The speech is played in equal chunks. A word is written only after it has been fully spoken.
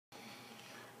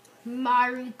My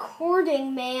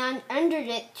recording man ended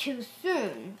it too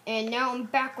soon, and now I'm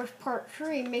back with part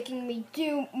 3, making me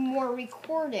do more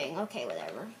recording. Okay,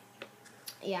 whatever.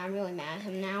 Yeah, I'm really mad at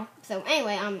him now. So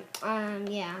anyway,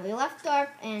 yeah, we left off,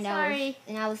 and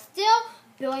I was still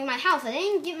building my house. I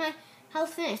didn't get my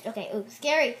house finished. Okay, ooh,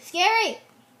 scary.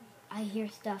 I hear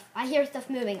stuff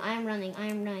moving. I am running. I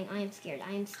am scared.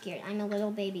 I'm a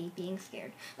little baby being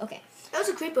scared. Okay. That was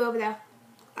a creeper over there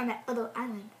on that little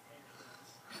island.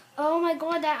 Oh my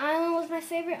god, that island was my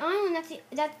favorite island.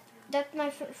 That's my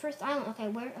first island. Okay,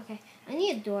 okay. I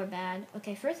need a door bad.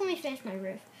 Okay, first let me finish my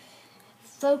roof.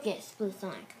 Focus, Blue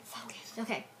Sonic. Focus.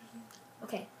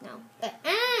 Okay, now.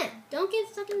 Don't get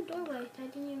stuck in the doorway. I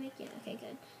didn't even make it. Okay,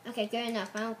 good. Okay, good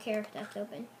enough. I don't care if that's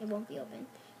open. It won't be open.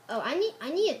 Oh, I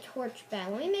need a torch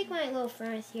bad. Let me make my little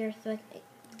furnace here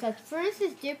because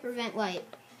furnaces do prevent light.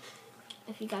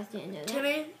 If you guys didn't know that.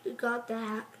 Timmy, you got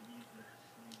that.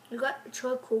 You got the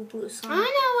charcoal, Blue Sonic. I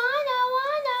know.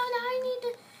 Now I need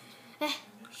to...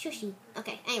 Shushy.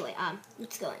 Okay, anyway,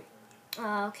 let's go in.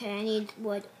 Okay, I need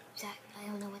wood. I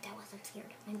don't know what that was.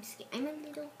 I'm scared. I'm a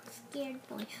little scared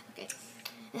boy. Okay.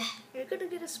 You're gonna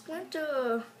get a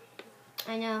splinter.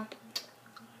 I know.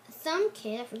 Some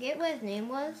kid, I forget what his name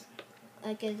was,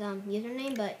 like his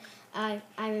username, but I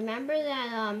remember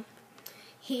that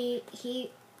he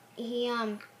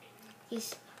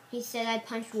said I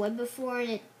punched wood before,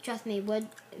 and trust me, wood,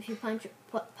 if you punch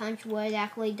wood, it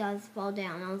actually does fall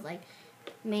down. I was like,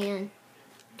 man,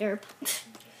 derp.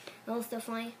 That was so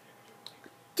funny.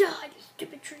 Die, you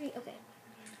stupid tree. Okay.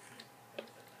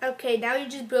 Okay, now you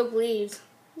just broke leaves.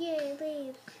 Yay,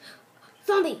 leaves.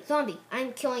 Zombie,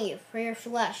 I'm killing you for your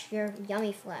flesh, your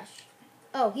yummy flesh.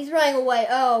 Oh, he's running away.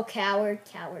 Oh, coward.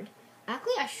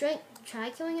 Actually, I shouldn't try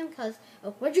killing him because...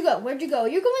 Oh, where'd you go?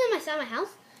 You're going inside my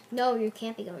house? No, you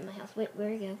can't be going in my house. Wait,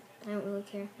 where'd you go? I don't really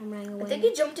care. I'm running away. I think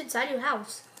he jumped inside your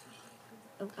house.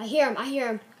 Oh, I hear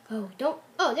him. Oh, don't...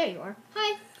 Oh, there you are.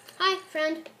 Hi,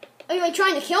 friend. Are you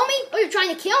trying to kill me? You're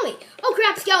trying to kill me. Oh,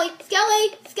 crap, Skelly.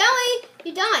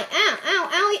 You die.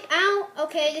 Ow.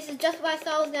 Okay, this is just what I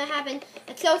thought was going to happen.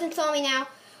 The skeleton saw me now.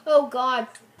 Oh, God.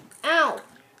 Ow.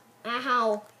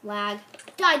 Lag.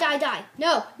 Die.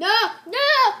 No, you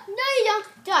don't.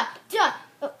 Die. Die.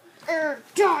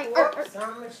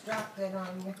 Someone's dropped it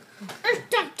on you.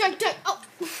 Die. Oh.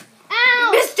 Ow.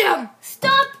 You missed him.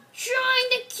 Stop trying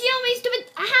to kill me, stupid.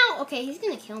 Ow. Okay, he's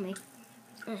going to kill me.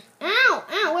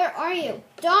 Ow, where are you?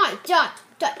 Die.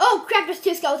 Oh, crap, there's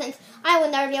 2 skeletons. I will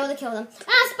never be able to kill them.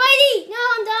 Spidey! No,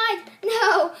 I'm died.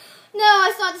 No,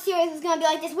 I thought the series was going to be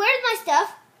like this. Where's my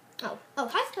stuff? Oh,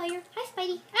 hi, Spider. Hi,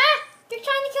 Spidey. They're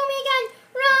trying to kill me again.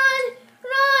 Run.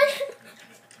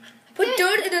 Put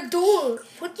dirt in the door.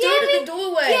 Put dirt in the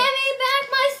doorway. Give me back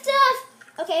my stuff.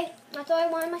 Okay, that's all I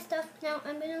wanted, my stuff. Now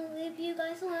I'm going to leave you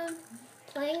guys alone.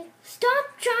 Playing.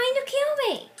 Stop trying to kill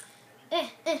me.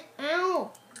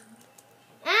 Ow.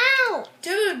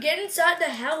 Dude, get inside the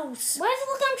house. What is it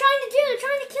look I'm trying to do? They're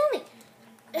trying to kill me.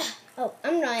 Oh,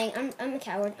 I'm running. I'm a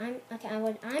coward. I'm a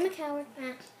coward.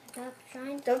 Stop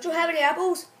trying. Don't you have any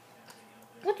apples?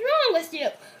 What's wrong with you?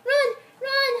 Run,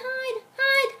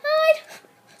 hide.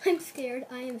 I'm scared.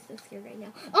 I am so scared right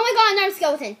now. Oh my god, another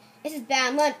skeleton. This is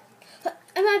bad. Run.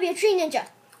 I'm gonna be a tree ninja.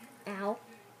 Ow.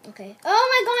 Okay. Oh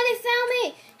my god, they found me.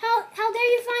 How dare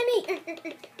you find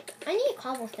me? I need a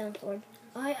cobblestone sword.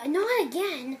 Not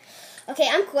again. Okay,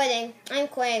 I'm quitting.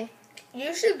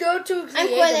 You should go to I'm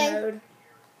creative quitting. mode.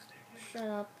 Shut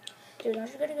up. Dude,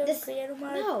 aren't you gonna go to creative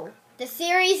mode? No. The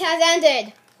series has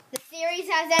ended.